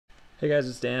Hey guys,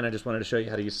 it's Dan. I just wanted to show you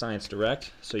how to use Science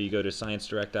Direct. So you go to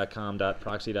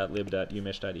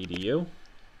sciencedirect.com.proxy.lib.umich.edu,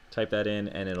 type that in,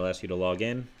 and it'll ask you to log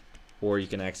in. Or you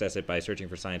can access it by searching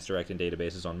for Science Direct in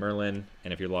databases on Merlin.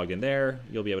 And if you're logged in there,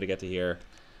 you'll be able to get to here.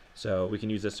 So we can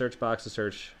use this search box to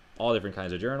search all different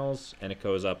kinds of journals, and it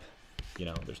goes up,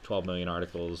 there's 12 million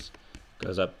articles,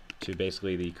 goes up to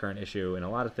basically the current issue in a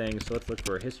lot of things. So let's look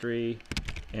for history,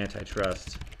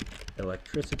 antitrust,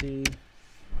 electricity.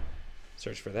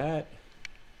 Search for that,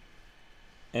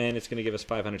 and it's going to give us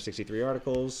 563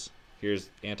 articles.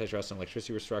 Here's antitrust and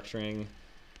electricity restructuring.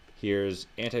 Here's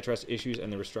antitrust issues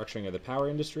and the restructuring of the power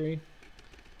industry.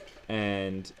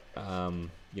 And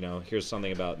here's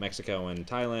something about Mexico and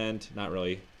Thailand. Not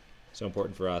really so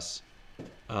important for us.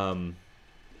 But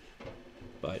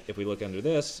if we look under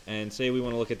this and say we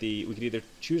want to look at we could either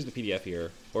choose the PDF here,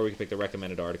 or we can pick the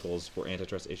recommended articles for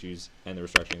antitrust issues and the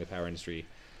restructuring of the power industry.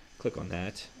 Click on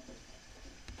that.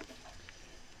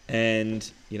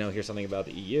 And, here's something about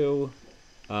the EU,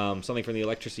 something from the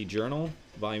Electricity Journal,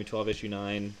 Volume 12, Issue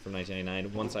 9 from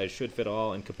 1999, One Size Should Fit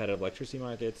All in Competitive Electricity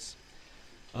Markets.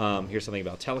 Here's something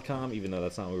about telecom, even though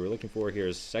that's not what we were looking for.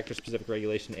 Here's sector-specific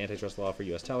regulation, antitrust law for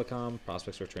U.S. telecom,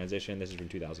 prospects for transition. This is from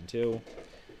 2002.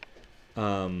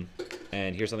 And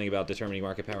here's something about determining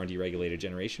market power and deregulated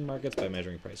generation markets by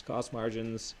measuring price-cost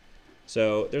margins.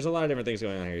 So there's a lot of different things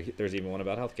going on here. There's even one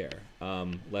about healthcare.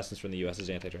 Lessons from the U.S.'s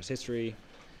antitrust history.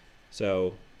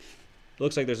 So it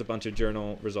looks like there's a bunch of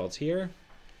journal results here.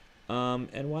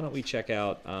 And why don't we check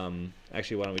out,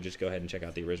 actually, why don't we just go ahead and check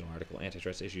out the original article,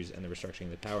 Antitrust Issues and the Restructuring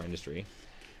of the Power Industry.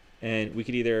 And we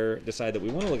could either decide that we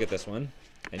want to look at this one,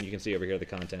 and you can see over here the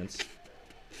contents,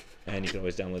 and you can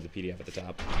always download the PDF at the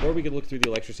top. Or we could look through the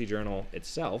Electricity Journal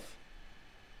itself.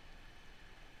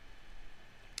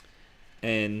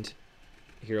 And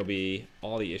here will be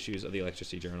all the issues of the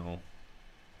Electricity Journal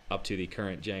up to the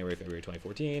current January, February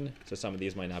 2014. So some of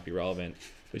these might not be relevant,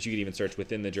 but you can even search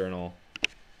within the journal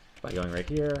by going right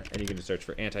here, and you can just search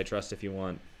for antitrust if you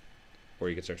want, or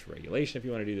you can search for regulation if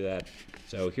you want to do that.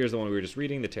 So here's the one we were just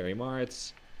reading, the Terry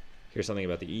Maritz. Here's something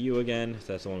about the EU again, so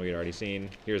that's the one we had already seen.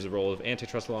 Here's the role of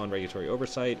antitrust law and regulatory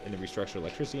oversight in the restructured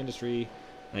electricity industry,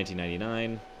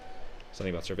 1999.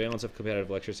 Something about surveillance of competitive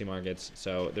electricity markets.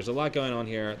 So there's a lot going on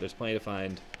here. There's plenty to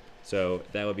find. So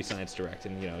that would be Science Direct,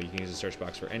 and you can use the search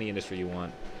box for any industry you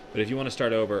want. But if you want to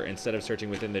start over, instead of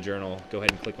searching within the journal, go ahead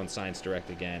and click on Science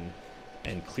Direct again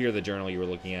and clear the journal you were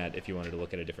looking at if you wanted to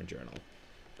look at a different journal.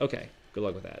 Okay, good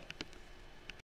luck with that.